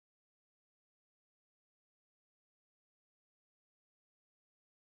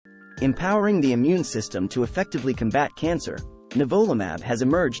Empowering the immune system to effectively combat cancer, Nivolumab has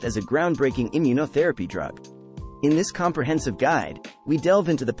emerged as a groundbreaking immunotherapy drug. In this comprehensive guide, we delve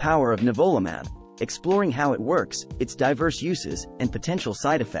into the power of Nivolumab, exploring how it works, its diverse uses, and potential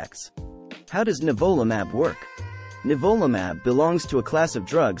side effects. How does Nivolumab work? Nivolumab belongs to a class of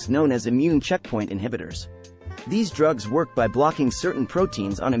drugs known as immune checkpoint inhibitors. These drugs work by blocking certain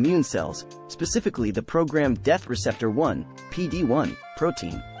proteins on immune cells, specifically the programmed death receptor 1, PD-1,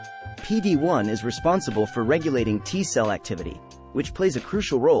 protein. PD-1 is responsible for regulating T-cell activity, which plays a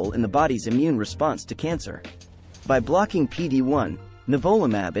crucial role in the body's immune response to cancer. By blocking PD-1,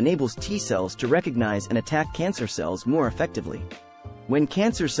 Nivolumab enables T-cells to recognize and attack cancer cells more effectively. When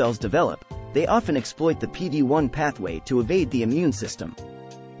cancer cells develop, they often exploit the PD-1 pathway to evade the immune system.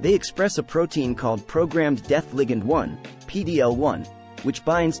 They express a protein called programmed death ligand 1, PDL1, which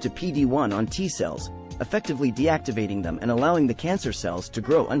binds to PD-1 on T-cells, effectively deactivating them and allowing the cancer cells to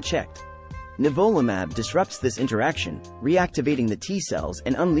grow unchecked. Nivolumab disrupts this interaction, reactivating the T-cells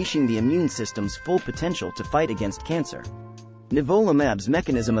and unleashing the immune system's full potential to fight against cancer. Nivolumab's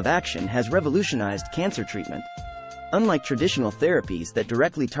mechanism of action has revolutionized cancer treatment. Unlike traditional therapies that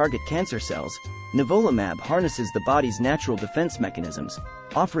directly target cancer cells, Nivolumab harnesses the body's natural defense mechanisms,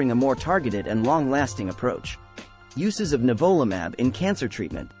 offering a more targeted and long-lasting approach. Uses of Nivolumab in cancer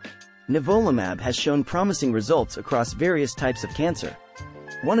treatment. Nivolumab has shown promising results across various types of cancer.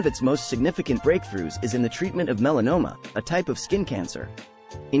 One of its most significant breakthroughs is in the treatment of melanoma, a type of skin cancer.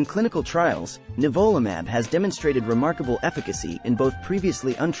 In clinical trials, Nivolumab has demonstrated remarkable efficacy in both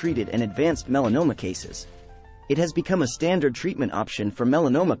previously untreated and advanced melanoma cases. It has become a standard treatment option for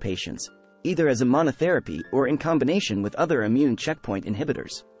melanoma patients, either as a monotherapy or in combination with other immune checkpoint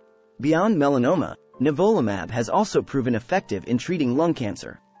inhibitors. Beyond melanoma, Nivolumab has also proven effective in treating lung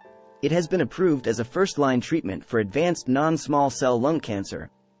cancer. It has been approved as a first-line treatment for advanced non-small cell lung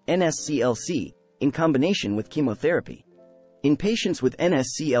cancer, NSCLC, in combination with chemotherapy. In patients with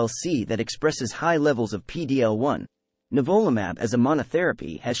NSCLC that expresses high levels of PD-L1, Nivolumab as a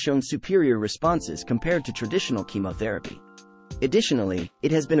monotherapy has shown superior responses compared to traditional chemotherapy. Additionally,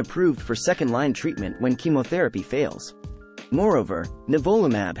 it has been approved for second-line treatment when chemotherapy fails. Moreover,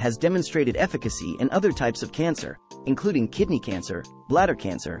 Nivolumab has demonstrated efficacy in other types of cancer, including kidney cancer, bladder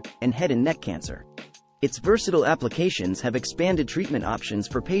cancer, and head and neck cancer. Its versatile applications have expanded treatment options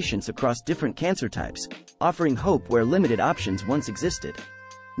for patients across different cancer types, offering hope where limited options once existed.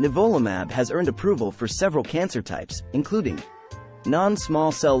 Nivolumab has earned approval for several cancer types, including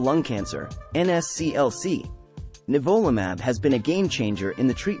non-small cell lung cancer, NSCLC. Nivolumab has been a game-changer in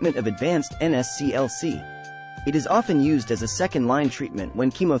the treatment of advanced NSCLC. It is often used as a second-line treatment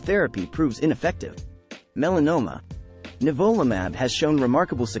when chemotherapy proves ineffective. Melanoma. Nivolumab has shown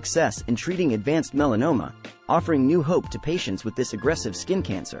remarkable success in treating advanced melanoma, offering new hope to patients with this aggressive skin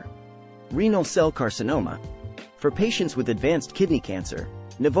cancer. Renal cell carcinoma. For patients with advanced kidney cancer,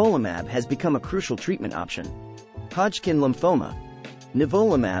 Nivolumab has become a crucial treatment option. Hodgkin lymphoma.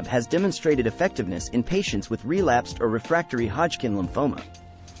 Nivolumab has demonstrated effectiveness in patients with relapsed or refractory Hodgkin lymphoma.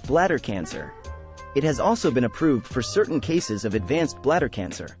 Bladder cancer. It has also been approved for certain cases of advanced bladder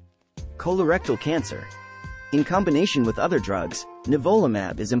cancer. Colorectal cancer. In combination with other drugs,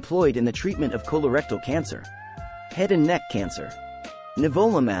 Nivolumab is employed in the treatment of colorectal cancer. Head and neck cancer.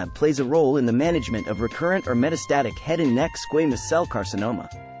 Nivolumab plays a role in the management of recurrent or metastatic head and neck squamous cell carcinoma.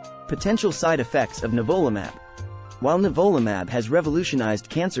 Potential side effects of Nivolumab. While Nivolumab has revolutionized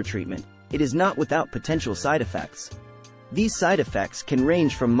cancer treatment, it is not without potential side effects. These side effects can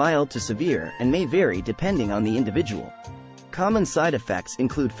range from mild to severe and may vary depending on the individual. Common side effects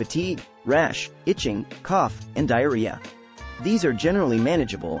include fatigue, rash, itching, cough, and diarrhea. These are generally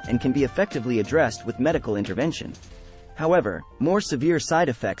manageable and can be effectively addressed with medical intervention. However, more severe side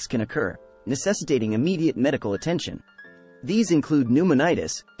effects can occur, necessitating immediate medical attention. These include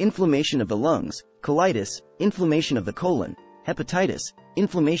pneumonitis, inflammation of the lungs, colitis, inflammation of the colon, hepatitis,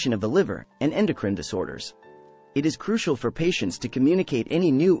 inflammation of the liver, and endocrine disorders. It is crucial for patients to communicate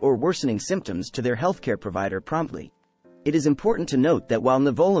any new or worsening symptoms to their healthcare provider promptly. It is important to note that while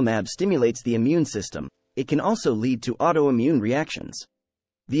Nivolumab stimulates the immune system, it can also lead to autoimmune reactions.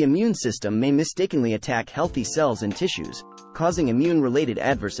 The immune system may mistakenly attack healthy cells and tissues, causing immune-related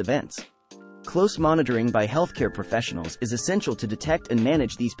adverse events. Close monitoring by healthcare professionals is essential to detect and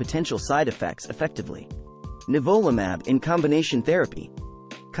manage these potential side effects effectively. Nivolumab in combination therapy.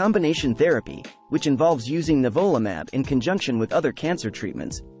 Combination therapy, which involves using Nivolumab in conjunction with other cancer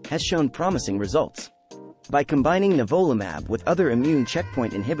treatments, has shown promising results. By combining Nivolumab with other immune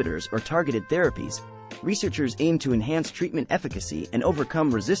checkpoint inhibitors or targeted therapies, researchers aim to enhance treatment efficacy and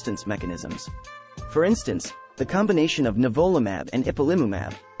overcome resistance mechanisms. For instance, The combination of nivolumab and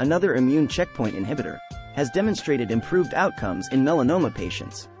ipilimumab, another immune checkpoint inhibitor, has demonstrated improved outcomes in melanoma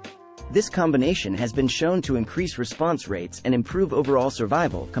patients. This combination has been shown to increase response rates and improve overall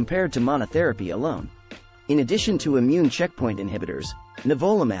survival compared to monotherapy alone. In addition to immune checkpoint inhibitors,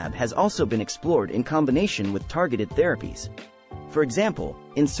 nivolumab has also been explored in combination with targeted therapies. For example,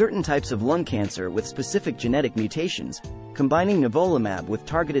 in certain types of lung cancer with specific genetic mutations, combining nivolumab with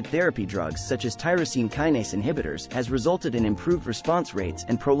targeted therapy drugs such as tyrosine kinase inhibitors has resulted in improved response rates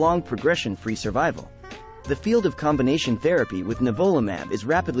and prolonged progression-free survival. The field of combination therapy with nivolumab is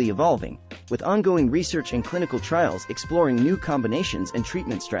rapidly evolving, with ongoing research and clinical trials exploring new combinations and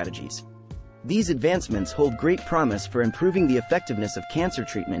treatment strategies. These advancements hold great promise for improving the effectiveness of cancer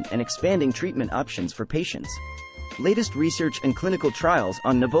treatment and expanding treatment options for patients. Latest research and clinical trials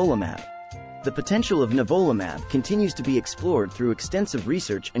on nivolumab. The potential of nivolumab continues to be explored through extensive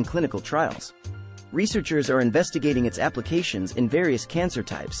research and clinical trials. Researchers are investigating its applications in various cancer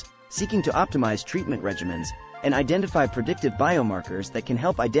types, seeking to optimize treatment regimens and identify predictive biomarkers that can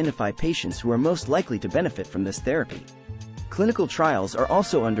help identify patients who are most likely to benefit from this therapy. Clinical trials are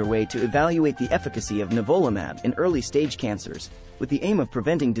also underway to evaluate the efficacy of nivolumab in early-stage cancers, with the aim of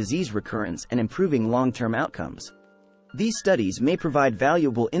preventing disease recurrence and improving long-term outcomes. These studies may provide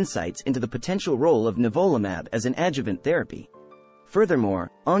valuable insights into the potential role of nivolumab as an adjuvant therapy. Furthermore,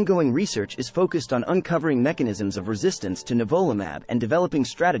 ongoing research is focused on uncovering mechanisms of resistance to nivolumab and developing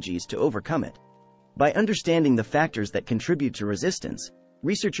strategies to overcome it. By understanding the factors that contribute to resistance,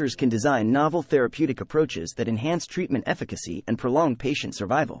 researchers can design novel therapeutic approaches that enhance treatment efficacy and prolong patient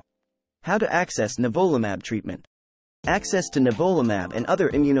survival. How to access nivolumab treatment. Access to nivolumab and other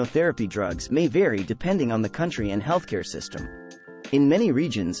immunotherapy drugs may vary depending on the country and healthcare system. In many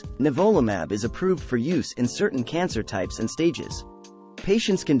regions, nivolumab is approved for use in certain cancer types and stages.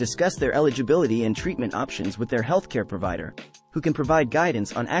 Patients can discuss their eligibility and treatment options with their healthcare provider, who can provide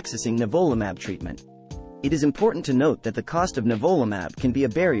guidance on accessing nivolumab treatment. It is important to note that the cost of nivolumab can be a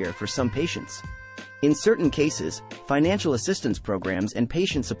barrier for some patients. In certain cases, financial assistance programs and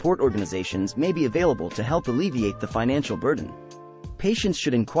patient support organizations may be available to help alleviate the financial burden. Patients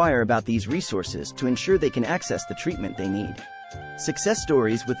should inquire about these resources to ensure they can access the treatment they need. Success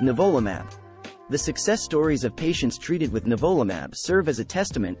stories with nivolumab. The success stories of patients treated with nivolumab serve as a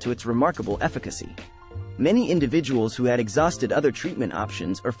testament to its remarkable efficacy. Many individuals who had exhausted other treatment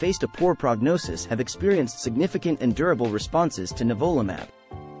options or faced a poor prognosis have experienced significant and durable responses to nivolumab.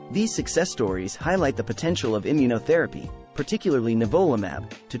 These success stories highlight the potential of immunotherapy, particularly nivolumab,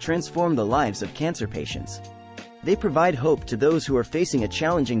 to transform the lives of cancer patients. They provide hope to those who are facing a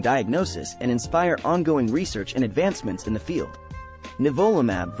challenging diagnosis and inspire ongoing research and advancements in the field.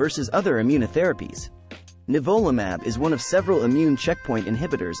 Nivolumab versus other immunotherapies. Nivolumab is one of several immune checkpoint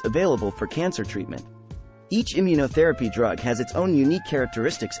inhibitors available for cancer treatment. Each immunotherapy drug has its own unique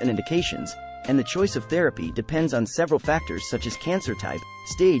characteristics and indications, and the choice of therapy depends on several factors such as cancer type,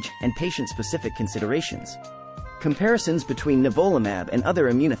 stage, and patient-specific considerations. Comparisons between nivolumab and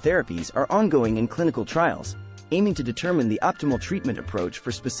other immunotherapies are ongoing in clinical trials, aiming to determine the optimal treatment approach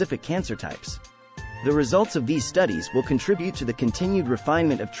for specific cancer types. The results of these studies will contribute to the continued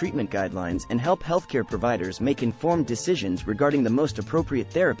refinement of treatment guidelines and help healthcare providers make informed decisions regarding the most appropriate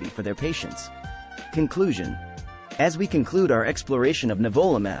therapy for their patients. Conclusion. As we conclude our exploration of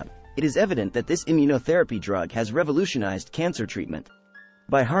nivolumab, it is evident that this immunotherapy drug has revolutionized cancer treatment.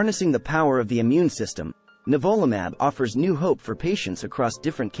 By harnessing the power of the immune system, nivolumab offers new hope for patients across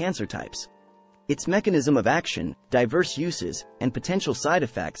different cancer types. Its mechanism of action, diverse uses, and potential side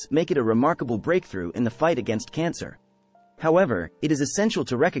effects make it a remarkable breakthrough in the fight against cancer. However, it is essential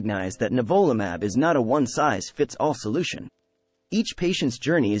to recognize that nivolumab is not a one-size-fits-all solution. Each patient's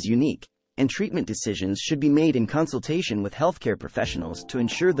journey is unique, and treatment decisions should be made in consultation with healthcare professionals to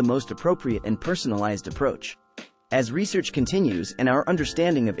ensure the most appropriate and personalized approach. As research continues and our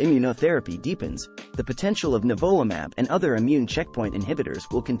understanding of immunotherapy deepens, the potential of nivolumab and other immune checkpoint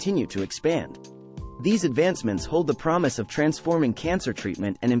inhibitors will continue to expand. These advancements hold the promise of transforming cancer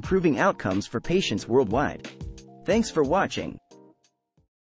treatment and improving outcomes for patients worldwide. Thanks for watching.